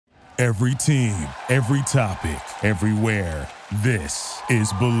Every team, every topic, everywhere. This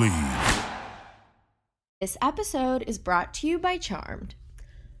is Believe. This episode is brought to you by Charmed.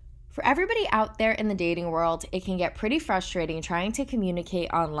 For everybody out there in the dating world, it can get pretty frustrating trying to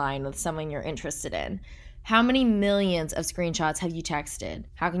communicate online with someone you're interested in. How many millions of screenshots have you texted?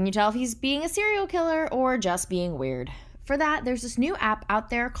 How can you tell if he's being a serial killer or just being weird? For that, there's this new app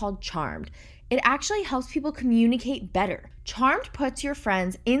out there called Charmed. It actually helps people communicate better. Charmed puts your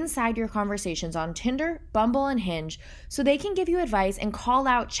friends inside your conversations on Tinder, Bumble, and Hinge so they can give you advice and call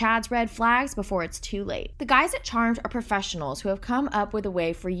out Chad's red flags before it's too late. The guys at Charmed are professionals who have come up with a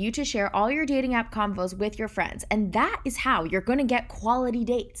way for you to share all your dating app convos with your friends, and that is how you're going to get quality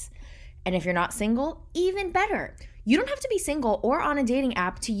dates. And if you're not single, even better. You don't have to be single or on a dating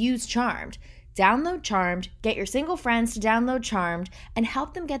app to use Charmed. Download Charmed, get your single friends to download Charmed, and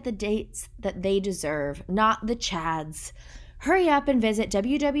help them get the dates that they deserve, not the Chads. Hurry up and visit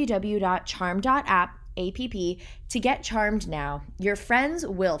www.charmed.app to get Charmed now. Your friends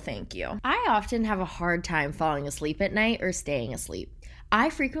will thank you. I often have a hard time falling asleep at night or staying asleep. I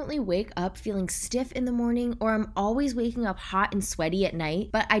frequently wake up feeling stiff in the morning, or I'm always waking up hot and sweaty at night,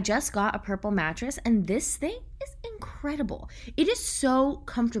 but I just got a Purple mattress and this thing is incredible. It is so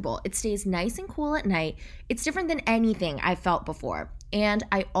comfortable. It stays nice and cool at night. It's different than anything I've felt before, and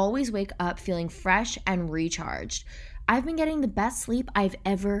I always wake up feeling fresh and recharged. I've been getting the best sleep I've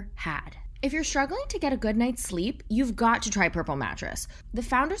ever had. If you're struggling to get a good night's sleep, you've got to try Purple Mattress. The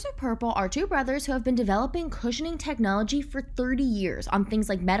founders of Purple are two brothers who have been developing cushioning technology for 30 years on things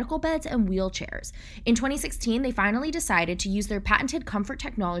like medical beds and wheelchairs. In 2016, they finally decided to use their patented comfort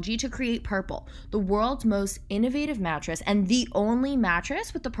technology to create Purple, the world's most innovative mattress and the only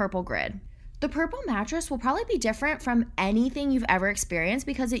mattress with the Purple grid. The Purple mattress will probably be different from anything you've ever experienced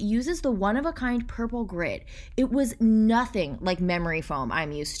because it uses the one-of-a-kind Purple grid. It was nothing like memory foam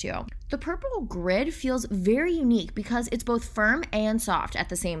I'm used to. The Purple grid feels very unique because it's both firm and soft at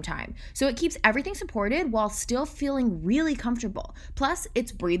the same time. So it keeps everything supported while still feeling really comfortable. Plus,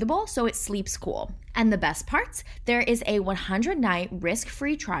 it's breathable, so it sleeps cool. And the best parts? There is a 100-night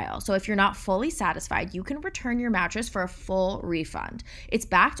risk-free trial. So if you're not fully satisfied, you can return your mattress for a full refund. It's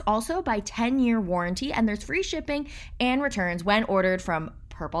backed also by 10-year warranty, and there's free shipping and returns when ordered from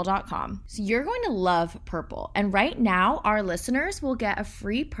Purple.com. So you're going to love Purple. And right now, our listeners will get a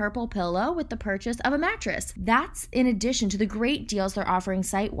free Purple pillow with the purchase of a mattress. That's in addition to the great deals they're offering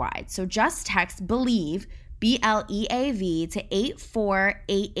site-wide. So just text BELIEVE, BLEAV, to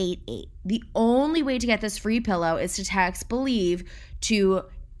 84888. The only way to get this free pillow is to text BELIEVE to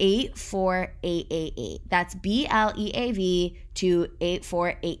 84888. That's BLEAV to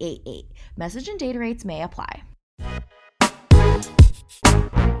 84888. Message and data rates may apply.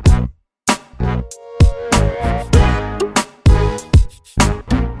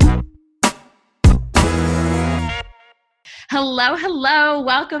 Hello.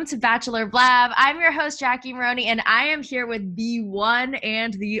 Welcome to Bachelor Blab. I'm your host, Jackie Maroney, and I am here with the one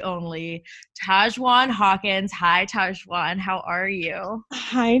and the only Tahzjuan Hawkins. Hi, Tahzjuan. How are you?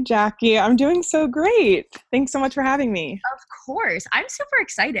 Hi, Jackie. I'm doing so great. Thanks so much for having me. Of course. I'm super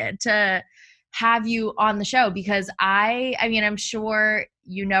excited to have you on the show because I'm sure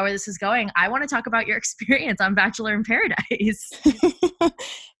you know where this is going. I want to talk about your experience on Bachelor in Paradise.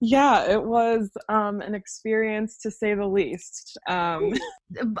 Yeah, it was an experience to say the least. I'll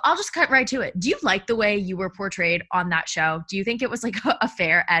just cut right to it. Do you like the way you were portrayed on that show? Do you think it was like a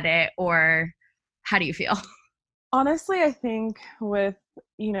fair edit, or how do you feel? Honestly, I think with,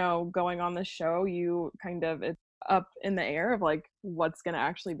 going on the show, it's up in the air of like what's going to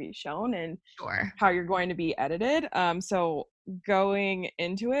actually be shown and Sure. how you're going to be edited. So going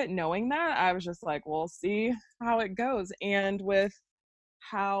into it, knowing that, I was just like, we'll see how it goes. And with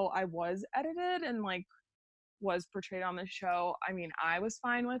how I was edited and like was portrayed on the show, I was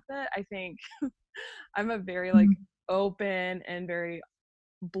fine with it. I think I'm a very like open and very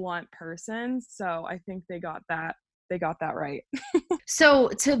blunt person, so I think they got that right. So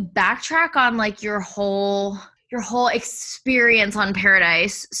to backtrack on like your whole experience on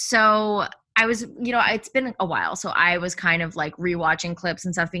Paradise. So I was, it's been a while. So I was kind of like rewatching clips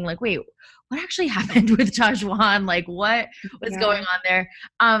and stuff being like, wait, what actually happened with Tahzjuan? Like what was going on there?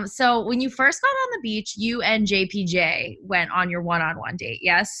 So when you first got on the beach, you and JPJ went on your one-on-one date.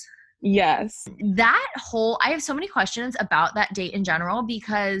 Yes? Yes. I have so many questions about that date in general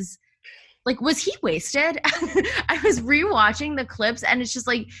because like, was he wasted? I was rewatching the clips and it's just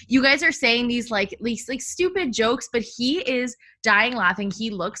like, you guys are saying these like stupid jokes, but he is dying laughing. He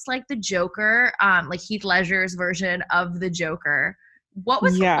looks like the Joker, like Heath Ledger's version of the Joker. What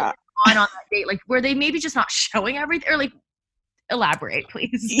was going on that date? Like, were they maybe just not showing everything? Or like, elaborate,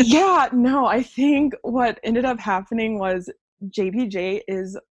 please. Yeah, no, I think what ended up happening was JPJ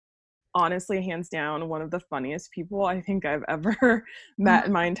is honestly hands down one of the funniest people I think I've ever met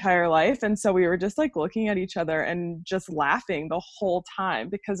in my entire life. And so we were just like looking at each other and just laughing the whole time,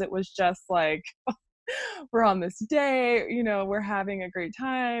 because it was just like, we're on this day, you know, we're having a great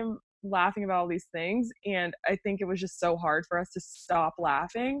time laughing about all these things. And I think it was just so hard for us to stop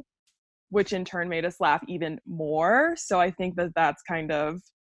laughing, which in turn made us laugh even more. So I think that that's kind of,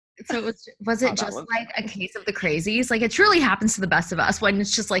 So was it just like a case of the crazies? Like, it truly happens to the best of us when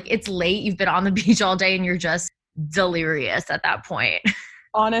it's just like, it's late, you've been on the beach all day and you're just delirious at that point.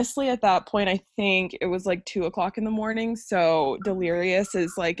 honestly, at that point, I think it was like 2:00 in the morning. So delirious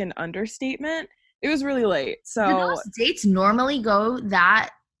is like an understatement. It was really late. Do So, those dates normally go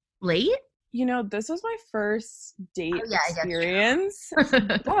that late? you know, this was my first date Oh, yeah, I guess, experience,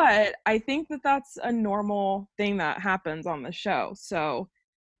 but I think that that's a normal thing that happens on the show. So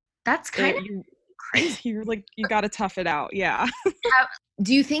That's kind of crazy. You're like, you got to tough it out. Yeah.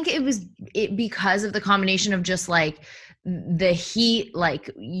 Do you think it was because of the combination of just like the heat,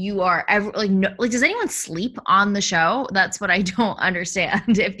 like you are like, no, like, does anyone sleep on the show? That's what I don't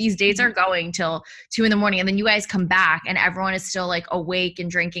understand. If these dates are going till 2 a.m. and then you guys come back and everyone is still like awake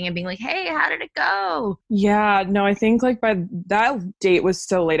and drinking and being like, hey, how did it go? Yeah, no, I think like by that date was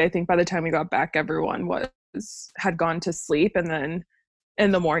so late. I think by the time we got back, everyone had gone to sleep. And then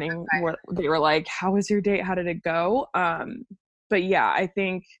in the morning, they were like, how was your date? How did it go? But yeah, I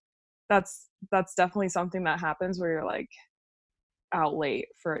think that's definitely something that happens where you're like out late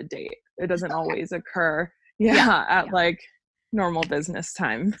for a date. It doesn't always occur at like normal business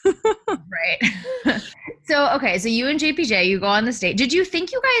time. Right. So you and JPJ, you go on this date. Did you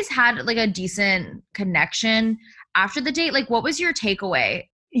think you guys had like a decent connection after the date? Like, what was your takeaway?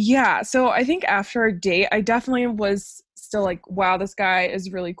 Yeah, so I think after a date, I definitely was still like, wow, this guy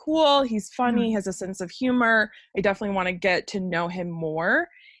is really cool. He's funny, he has a sense of humor. I definitely want to get to know him more.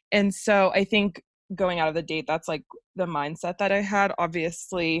 And so I think going out of the date, that's like the mindset that I had.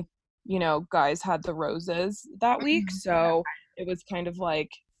 Obviously, you know, guys had the roses that week. So it was kind of like,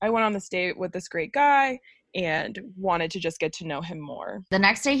 I went on this date with this great guy and wanted to just get to know him more. The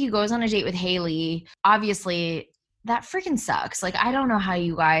next day he goes on a date with Haley. Obviously, that freaking sucks. Like, I don't know how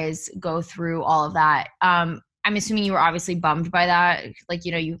you guys go through all of that. I'm assuming you were obviously bummed by that. Like,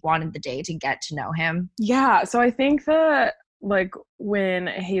 you know, you wanted the day to get to know him. Yeah. So I think that like when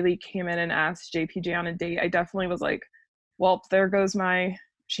Haley came in and asked JPJ on a date, I definitely was like, well, there goes my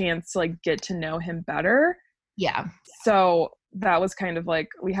chance to like get to know him better. Yeah. So that was kind of like,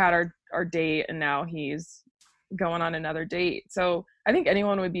 we had our date and now he's going on another date. So I think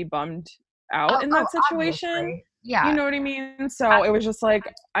anyone would be bummed out in that situation. Obviously. Yeah. You know what I mean? So it was just like,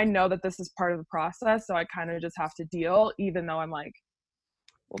 I know that this is part of the process. So I kind of just have to deal, even though I'm like,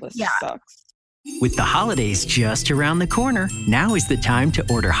 well, this sucks. With the holidays just around the corner, now is the time to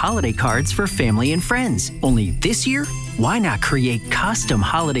order holiday cards for family and friends. Only this year, why not create custom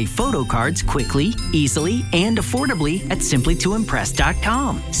holiday photo cards quickly, easily, and affordably at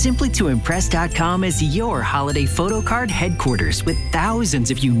simplytoimpress.com. Simplytoimpress.com is your holiday photo card headquarters with thousands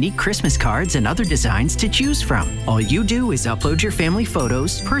of unique Christmas cards and other designs to choose from. All you do is upload your family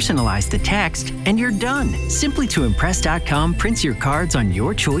photos, personalize the text, and you're done. Simplytoimpress.com prints your cards on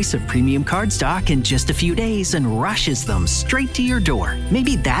your choice of premium cardstock in just a few days and rushes them straight to your door.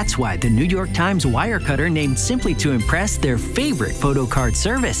 Maybe that's why the New York Times Wirecutter named Simply to Impress their favorite photo card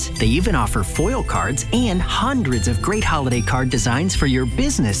service. They even offer foil cards and hundreds of great holiday card designs for your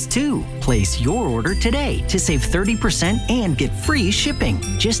business, too. Place your order today to save 30% and get free shipping.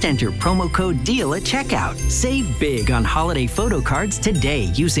 Just enter promo code DEAL at checkout. Save big on holiday photo cards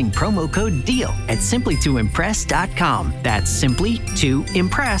today using promo code DEAL at simplytoimpress.com. That's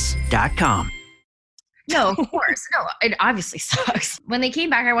simplytoimpress.com. No, of course. No, it obviously sucks. When they came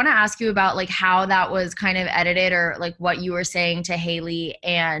back, I want to ask you about like how that was kind of edited or like what you were saying to Haley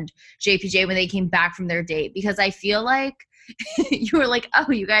and JPJ when they came back from their date, because I feel like you were like,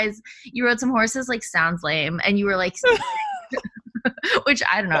 oh, you guys, you rode some horses, like sounds lame. And you were like, which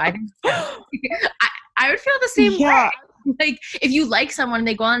I don't know. I would feel the same way. Like if you like someone and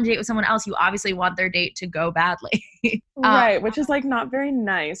they go on a date with someone else, you obviously want their date to go badly. Right. Which is like not very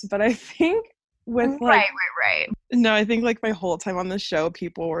nice, but I think with like, right. No, I think like my whole time on the show,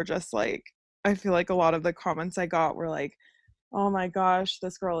 people were just like, I feel like a lot of the comments I got were like, oh my gosh,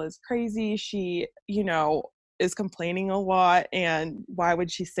 this girl is crazy. She, you know, is complaining a lot. And why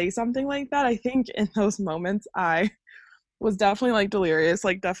would she say something like that? I think in those moments, I was definitely like delirious,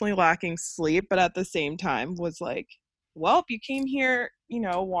 like definitely lacking sleep. But at the same time was like, well, you came here, you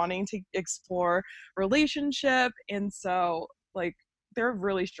know, wanting to explore relationship. And so like they're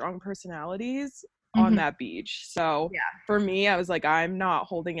really strong personalities on that beach. So for me, I was like, I'm not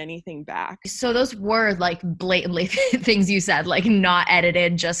holding anything back. So those were like blatantly things you said, like not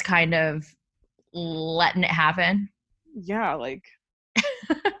edited, just kind of letting it happen. Yeah, like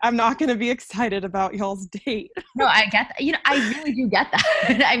I'm not going to be excited about y'all's date. No, I get that. You know, I really do get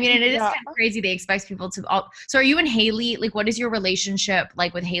that. I mean, and it is kind of crazy. They expect people to so are you and Haley, like, what is your relationship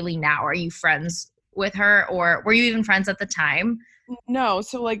like with Haley now? Are you friends with her, or were you even friends at the time? No.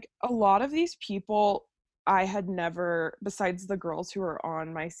 So like a lot of these people I had never, besides the girls who were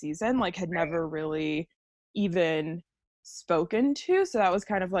on my season, like had never really even spoken to. So that was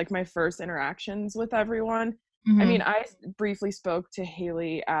kind of like my first interactions with everyone. I mean, I briefly spoke to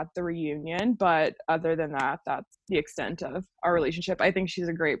Haley at the reunion, but other than that, that's the extent of our relationship. I think she's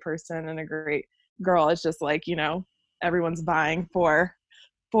a great person and a great girl. It's just like, you know, everyone's vying for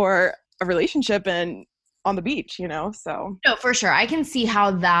a relationship and on the beach, you know, so. No, for sure. I can see how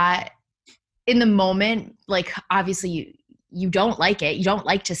that in the moment, like obviously you don't like it. You don't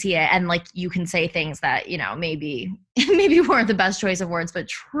like to see it. And like you can say things that, you know, maybe weren't the best choice of words, but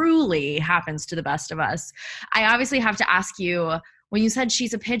truly happens to the best of us. I obviously have to ask you, when you said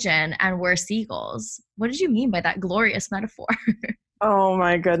she's a pigeon and we're seagulls, what did you mean by that glorious metaphor? Oh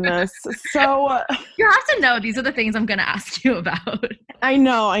my goodness. So you have to know these are the things I'm going to ask you about. I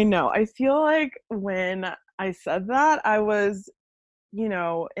know. I feel like when I said that, I was, you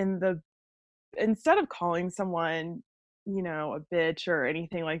know, instead of calling someone, you know, a bitch or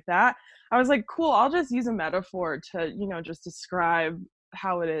anything like that, I was like, cool, I'll just use a metaphor to, you know, just describe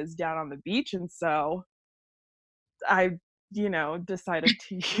how it is down on the beach. And so I, you know, decided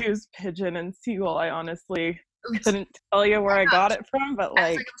to use pigeon and seagull. I honestly couldn't tell you where I got it from, but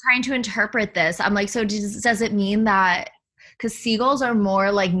like I'm trying to interpret this. I'm like, so does it mean that, because seagulls are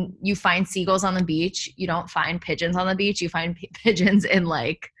more like, you find seagulls on the beach, you don't find pigeons on the beach, you find pigeons in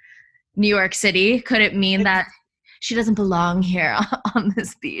like New York City? Could it mean that she doesn't belong here on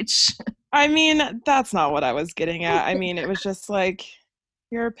this beach? I mean, that's not what I was getting at. I mean, it was just like,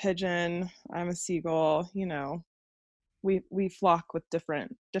 you're a pigeon, I'm a seagull, you know, we flock with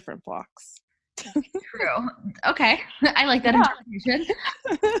different flocks. True. Okay. I like that interpretation.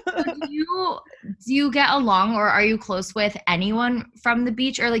 So do you get along, or are you close with anyone from the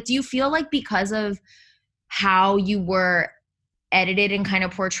beach? Or like, do you feel like because of how you were edited and kind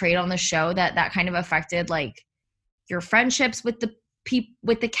of portrayed on the show that kind of affected like your friendships with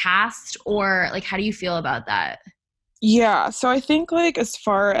the cast, or like how do you feel about that? Yeah, so I think like as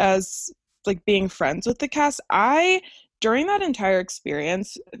far as like being friends with the cast, I during that entire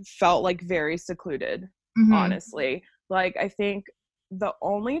experience felt like very secluded, honestly. Like I think the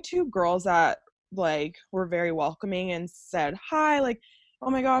only two girls that like were very welcoming and said hi, like,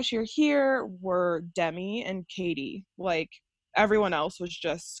 oh my gosh, you're here, were Demi and Katie. Like everyone else was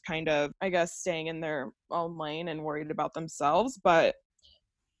just kind of, I guess, staying in their own lane and worried about themselves. But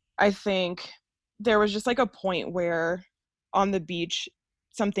I think there was just like a point where on the beach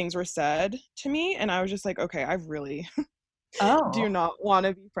some things were said to me and I was just like, okay, I really do not want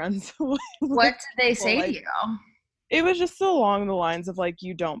to be friends with what did they say to you? It was just along the lines of like,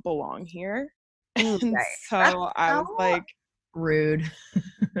 you don't belong here. And so I was like, rude.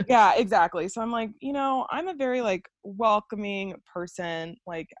 Yeah, exactly. So I'm like, you know, I'm a very like welcoming person.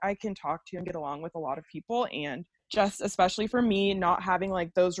 Like I can talk to and get along with a lot of people, and just especially for me, not having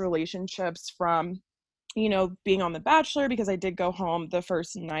like those relationships from, you know, being on The Bachelor, because I did go home the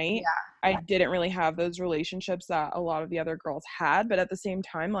first night. I didn't really have those relationships that a lot of the other girls had, but at the same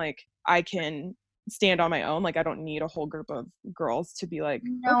time, like I can stand on my own. Like I don't need a whole group of girls to be like,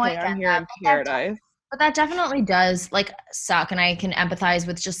 okay, I'm here in paradise. But that definitely does like suck. And I can empathize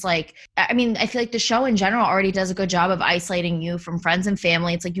with just like, I mean, I feel like the show in general already does a good job of isolating you from friends and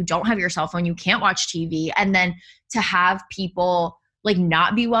family. It's like, you don't have your cell phone, you can't watch TV. And then to have people like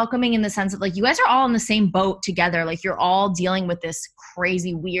not be welcoming in the sense of like, you guys are all in the same boat together. Like you're all dealing with this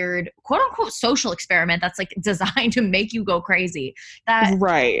crazy, weird, quote unquote, social experiment that's like designed to make you go crazy.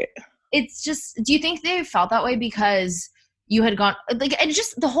 Right. It's just, do you think they felt that way because you had gone like, and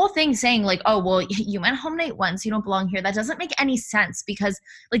just the whole thing saying like, oh, well, you went home night one, so you don't belong here. That doesn't make any sense because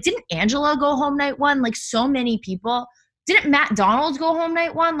like, didn't Angela go home night one? Like so many people, didn't Matt Donald go home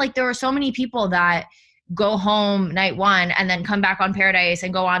night one? Like there were so many people that go home night one and then come back on Paradise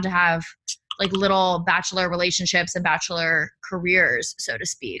and go on to have like little bachelor relationships and bachelor careers, so to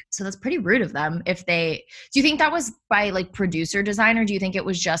speak. So that's pretty rude of them. Do you think that was by like producer design, or do you think it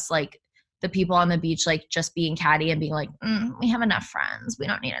was just like the people on the beach, like just being catty and being like, we have enough friends, we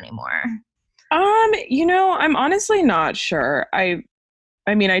don't need any more? You know, I'm honestly not sure. I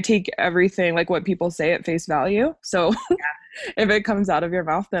mean, I take everything like what people say at face value. So if it comes out of your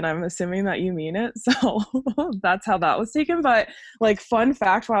mouth, then I'm assuming that you mean it. So that's how that was taken. But like, fun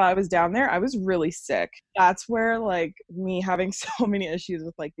fact, while I was down there, I was really sick. That's where like me having so many issues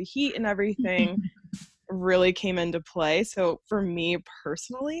with like the heat and everything really came into play. So for me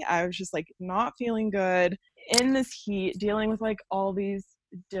personally, I was just like not feeling good in this heat, dealing with like all these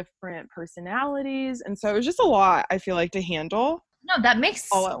different personalities. And so it was just a lot, I feel like, to handle. No, that makes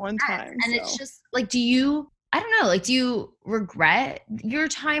all at one sense. time. And so. it's just like, I don't know, like, do you regret your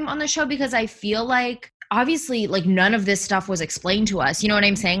time on the show? Because I feel like obviously like none of this stuff was explained to us. You know what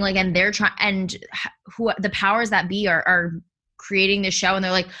I'm saying? Like, and they're trying, and who the powers that be are creating the show, and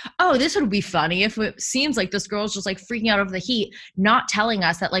they're like, oh, this would be funny if it seems like this girl's just like freaking out over the heat, not telling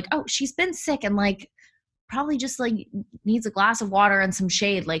us that like, oh, she's been sick and like probably just like needs a glass of water and some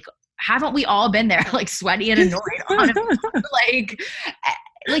shade. Like, haven't we all been there, like sweaty and annoyed on it?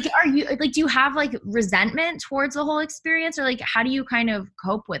 Like, are you like, do you have like resentment towards the whole experience, or like, how do you kind of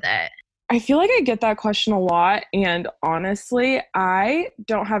cope with it? I feel like I get that question a lot, and honestly, I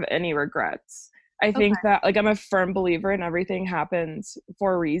don't have any regrets. I think that like, I'm a firm believer in everything happens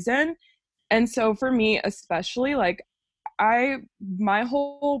for a reason. And so for me, especially, like, my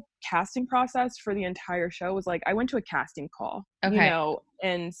whole casting process for the entire show was like, I went to a casting call, you know,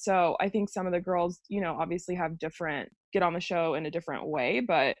 and so I think some of the girls, you know, obviously get on the show in a different way,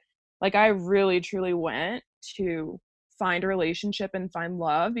 but like, I really truly went to find a relationship and find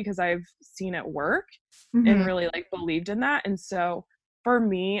love because I've seen it work and really like believed in that. And so for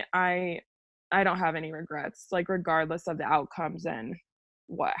me, I don't have any regrets, like, regardless of the outcomes and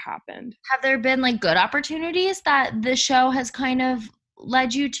what happened. Have there been like good opportunities that the show has kind of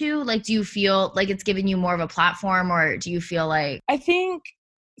led you to? Like, do you feel like it's given you more of a platform, or do you feel like... I think,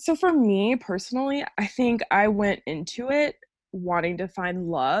 so for me personally, I think I went into it wanting to find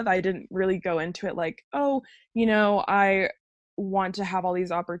love. I didn't really go into it like, oh, you know, I want to have all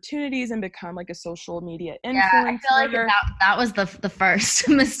these opportunities and become like a social media influencer. Yeah, I feel like that was the first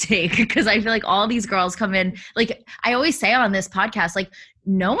mistake, because I feel like all these girls come in, like I always say on this podcast, like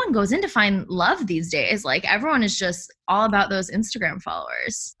no one goes in to find love these days. Like, everyone is just all about those Instagram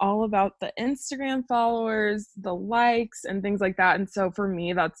followers. All about the Instagram followers, the likes and things like that. And so for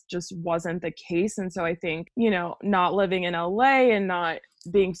me, that's just wasn't the case. And so I think, you know, not living in LA and not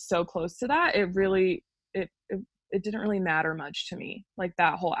being so close to that, it didn't really matter much to me, like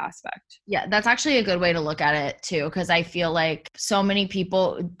that whole aspect. Yeah, that's actually a good way to look at it too, because I feel like so many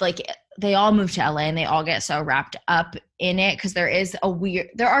people, like, they all move to LA and they all get so wrapped up in it, because there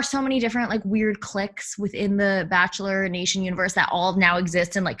are so many different like weird cliques within the Bachelor Nation universe that all now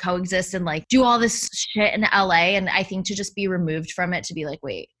exist and like coexist and like do all this shit in LA. And I think to just be removed from it, to be like,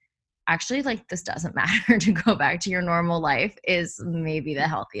 wait, actually, like, this doesn't matter, to go back to your normal life is maybe the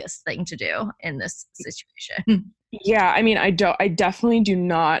healthiest thing to do in this situation. Yeah, I mean, I definitely do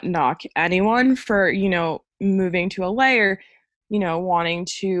not knock anyone for, you know, moving to LA or, you know, wanting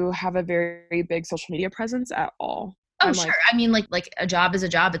to have a very big social media presence at all. Oh, sure. I mean, like a job is a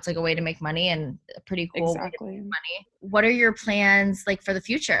job. It's like a way to make money, and a pretty cool way to make money. What are your plans like for the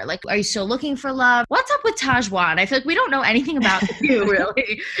future? Like, are you still looking for love? What's up with Tahzjuan? I feel like we don't know anything about you,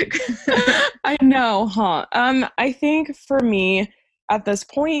 really. I know, huh? I think for me, at this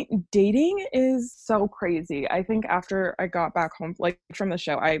point, dating is so crazy. I think after I got back home, like from the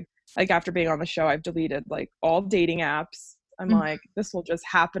show, after being on the show, I've deleted like all dating apps. I'm like, this will just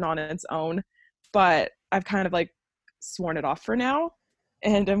happen on its own. But I've kind of like sworn it off for now.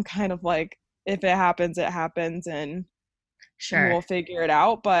 And I'm kind of like, if it happens, it happens, and we'll figure it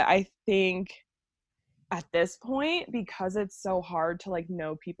out. But I think at this point, because it's so hard to like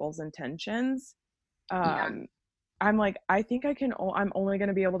know people's intentions, I'm like, I think I'm only going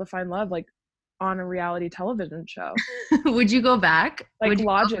to be able to find love like on a reality television show. Would you go back? Like,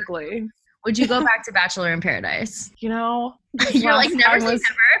 logically. Would you go back to Bachelor in Paradise? You know, you're like, never say never.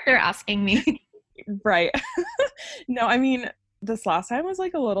 They're asking me. Right. No, I mean, this last time was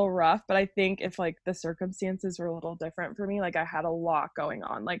like a little rough, but I think if like the circumstances were a little different for me, like I had a lot going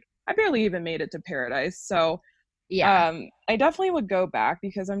on. Like, I barely even made it to Paradise. So yeah, I definitely would go back,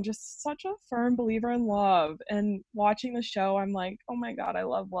 because I'm just such a firm believer in love, and watching the show, I'm like, oh my God, I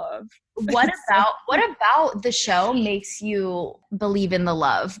love love. What about the show makes you believe in the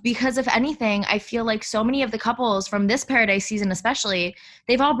love? Because if anything, I feel like so many of the couples from this Paradise season, especially,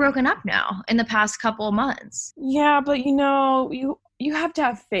 they've all broken up now in the past couple of months. Yeah, but you know, you have to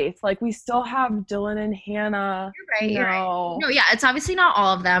have faith. Like, we still have Dylan and Hannah. You're right. No, yeah, it's obviously not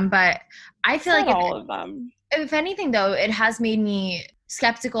all of them, but I feel like all of them. If anything, though, it has made me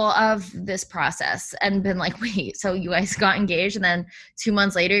skeptical of this process and been like, wait, so you guys got engaged and then 2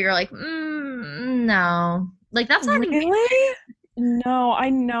 months later you're like, no, Like, that's not Really? No, I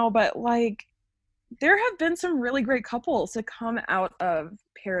know, but like there have been some really great couples to come out of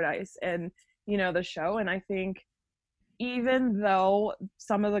Paradise and, the show. And I think even though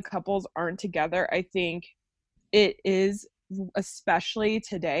some of the couples aren't together, I think it is, especially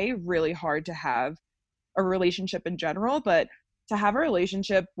today, really hard to have a relationship in general, but to have a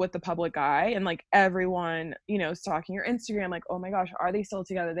relationship with the public eye and like everyone, stalking your Instagram, like, oh my gosh, are they still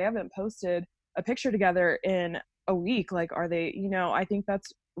together? They haven't posted a picture together in a week. Like, are they, I think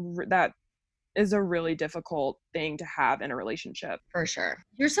that is a really difficult thing to have in a relationship. For sure.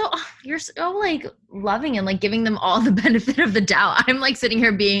 You're so like loving and like giving them all the benefit of the doubt. I'm like sitting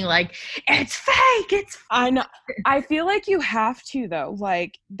here being like, it's fake. I know. I feel like you have to though.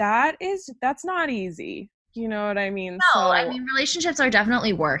 Like that's not easy. You know what I mean? No, I mean, relationships are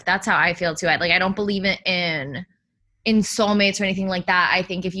definitely work. That's how I feel too. I don't believe in soulmates or anything like that. I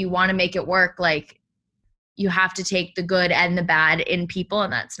think if you want to make it work, like you have to take the good and the bad in people,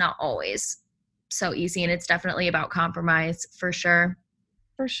 and that's not always so easy, and it's definitely about compromise for sure.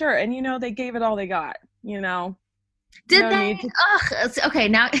 And they gave it all they got. Did they? Okay,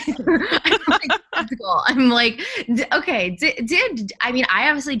 now I'm like, okay, did I mean, I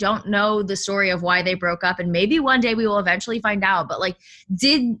obviously don't know the story of why they broke up, and maybe one day we will eventually find out, but like,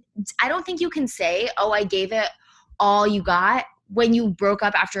 I don't think you can say, oh, I gave it all you got when you broke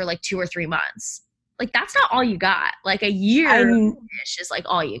up after like 2 or 3 months. Like, that's not all you got. Like, a year-ish is like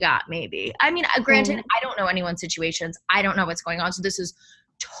all you got, maybe. I mean, granted, I don't know anyone's situations. I don't know what's going on. So this is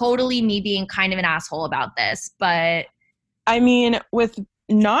totally me being kind of an asshole about this. But I mean, with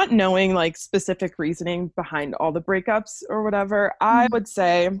not knowing like specific reasoning behind all the breakups or whatever, I would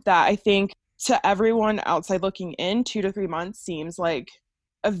say that I think to everyone outside looking in, 2 to 3 months seems like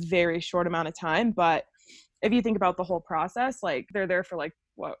a very short amount of time. But if you think about the whole process, like they're there for like,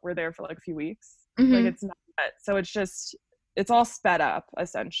 we're there for like a few weeks. Like, it's not, so it's all sped up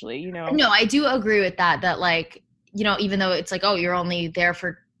essentially, No, I do agree with that like, even though it's like, oh, you're only there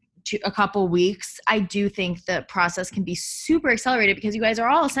for a couple weeks, I do think the process can be super accelerated because you guys are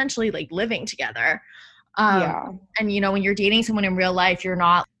all essentially like living together. And when you're dating someone in real life, you're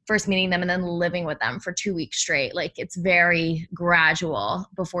not first meeting them and then living with them for 2 weeks straight. Like, it's very gradual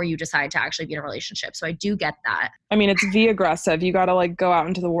before you decide to actually be in a relationship. So I do get that. I mean, it's aggressive. You got to like go out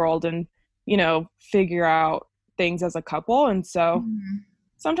into the world and figure out things as a couple. And so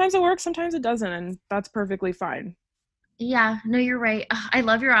sometimes it works, sometimes it doesn't. And that's perfectly fine. Yeah, no, you're right. Ugh, I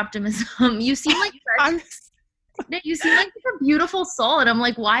love your optimism. You seem like you seem like a beautiful soul. And I'm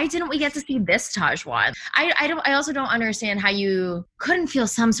like, why didn't we get to see this Tahzjuan? I also don't understand how you couldn't feel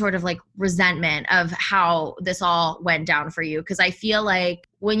some sort of like resentment of how this all went down for you. Cause I feel like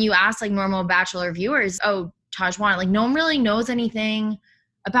when you ask like normal Bachelor viewers, oh, Tahzjuan, like no one really knows anything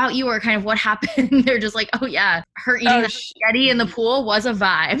about you or kind of what happened. They're just like, oh yeah, her eating the spaghetti in the pool was a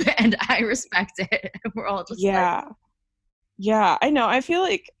vibe and I respect it. We're all just yeah, I know. I feel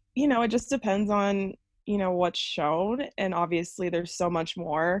like, it just depends on, what's shown. And obviously there's so much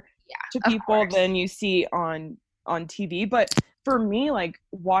more to people than you see on TV. But for me, like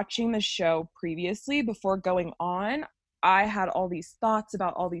watching the show previously before going on, I had all these thoughts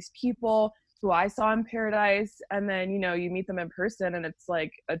about all these people who I saw in Paradise, and then, you meet them in person and it's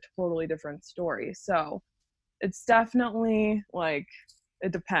like a totally different story. So it's definitely like,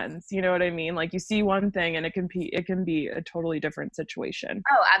 it depends. You know what I mean? Like you see one thing and it can be a totally different situation.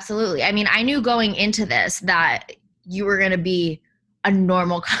 Oh, absolutely. I mean, I knew going into this that you were going to be a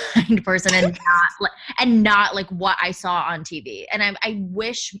normal kind person and not like what I saw on TV. And I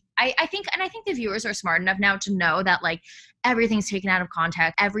think the viewers are smart enough now to know that like everything's taken out of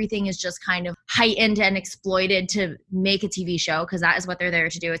context. Everything is just kind of heightened and exploited to make a TV show because that is what they're there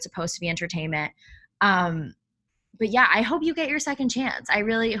to do. It's supposed to be entertainment. But yeah, I hope you get your second chance. I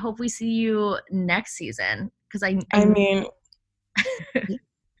really hope we see you next season because I mean,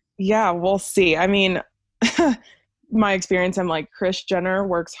 yeah, we'll see. I mean, my experience, I'm like, Kris Jenner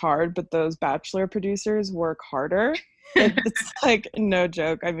works hard, but those Bachelor producers work harder. It's like no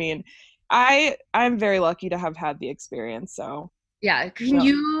joke. I mean, I'm very lucky to have had the experience. So yeah, can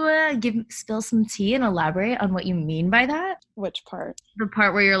you spill some tea and elaborate on what you mean by that? Which part? The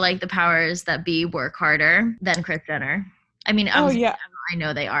part where you're like the powers that be work harder than Kris Jenner. I mean, I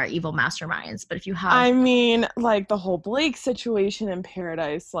know they are evil masterminds, but if you have... I mean, like the whole Blake situation in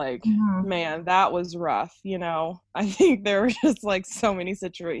Paradise, like, man, that was rough, I think there were just like so many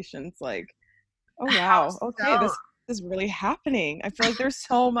situations like, oh wow, okay, this is really happening. I feel like there's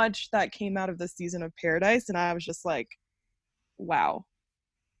so much that came out of this season of Paradise and I was just like, wow.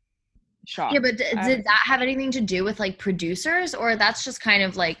 shocked. Yeah, but did that have anything to do with like producers, or that's just kind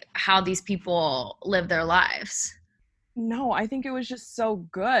of like how these people live their lives? No, I think it was just so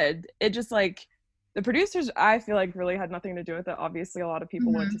good. It just like the producers, I feel like really had nothing to do with it. Obviously, a lot of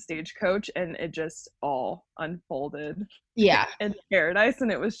people went to Stagecoach, and it just all unfolded. Yeah. In paradise,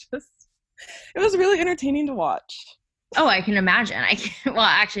 and it was really entertaining to watch. Oh, I can imagine. Well,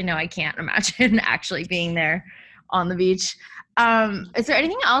 actually, no, I can't imagine actually being there on the beach. Is there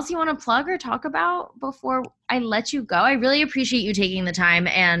anything else you want to plug or talk about before I let you go? I really appreciate you taking the time,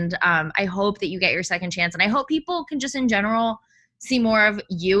 and I hope that you get your second chance. And I hope people can just in general see more of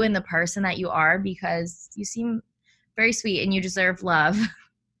you and the person that you are, because you seem very sweet and you deserve love.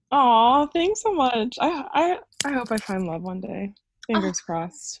 Aw, thanks so much. I hope I find love one day. Fingers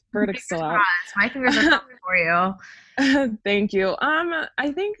crossed. Verdict's still out. My fingers are crossed for you. Thank you.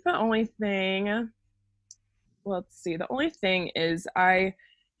 I think the only thing is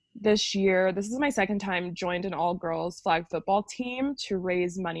this year, this is my second time, joined an all-girls flag football team to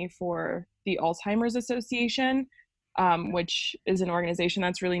raise money for the Alzheimer's Association, which is an organization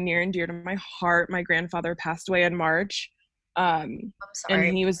that's really near and dear to my heart. My grandfather passed away in March. I'm sorry.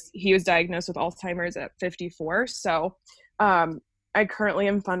 And he was diagnosed with Alzheimer's at 54. So I currently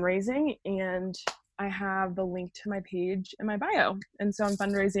am fundraising, and I have the link to my page in my bio. And so I'm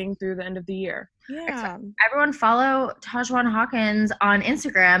fundraising through the end of the year. Yeah. Everyone follow Tahzjuan Hawkins on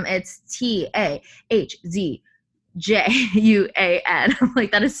Instagram. It's TAHZJUAN.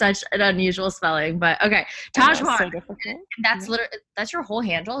 Like, that is such an unusual spelling, but okay. Tahzjuan. So difficult. That's literally, that's your whole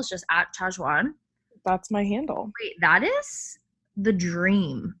handle. It's just at Tahzjuan. That's my handle. Wait, that is the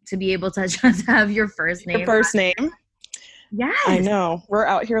dream, to be able to just have your first name. Your first name. Yes. I know. We're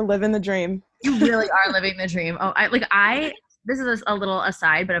out here living the dream. You really are living the dream. Oh, this is a little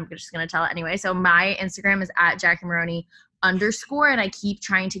aside, but I'm just going to tell it anyway. So my Instagram is at Jackie Maroney _ and I keep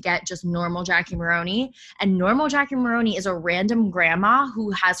trying to get just normal Jackie Maroney. And normal Jackie Maroney is a random grandma who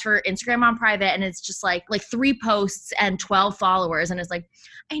has her Instagram on private, and it's just like 3 posts and 12 followers, and it's like,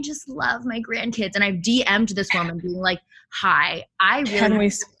 I just love my grandkids. And I've DM'd this woman being like, hi, I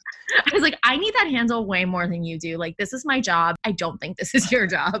was like, I need that handle way more than you do. Like, this is my job. I don't think this is your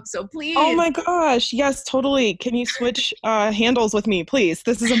job. So please. Oh my gosh. Yes, totally. Can you switch handles with me, please?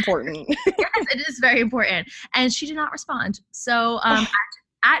 This is important. Yes, it is very important. And she did not respond. So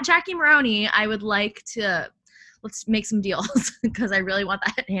at Jackie Maroney, I would like to, let's make some deals because I really want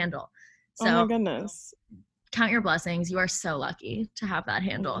that handle. So, oh my goodness. Count your blessings. You are so lucky to have that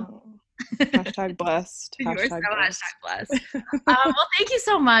handle. Oh. Hashtag blessed. You are so blessed. Well, thank you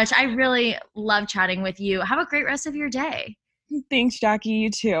so much. I really love chatting with you. Have a great rest of your day. Thanks, Jackie.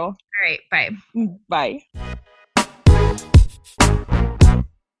 You too. All right. Bye. Bye.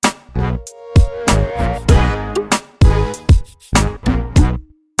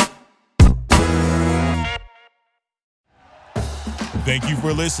 Thank you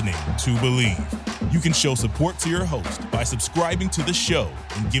for listening to Believe. You can show support to your host by subscribing to the show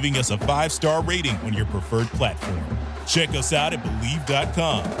and giving us a 5-star rating on your preferred platform. Check us out at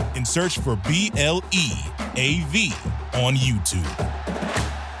Believe.com and search for BLEAV on YouTube.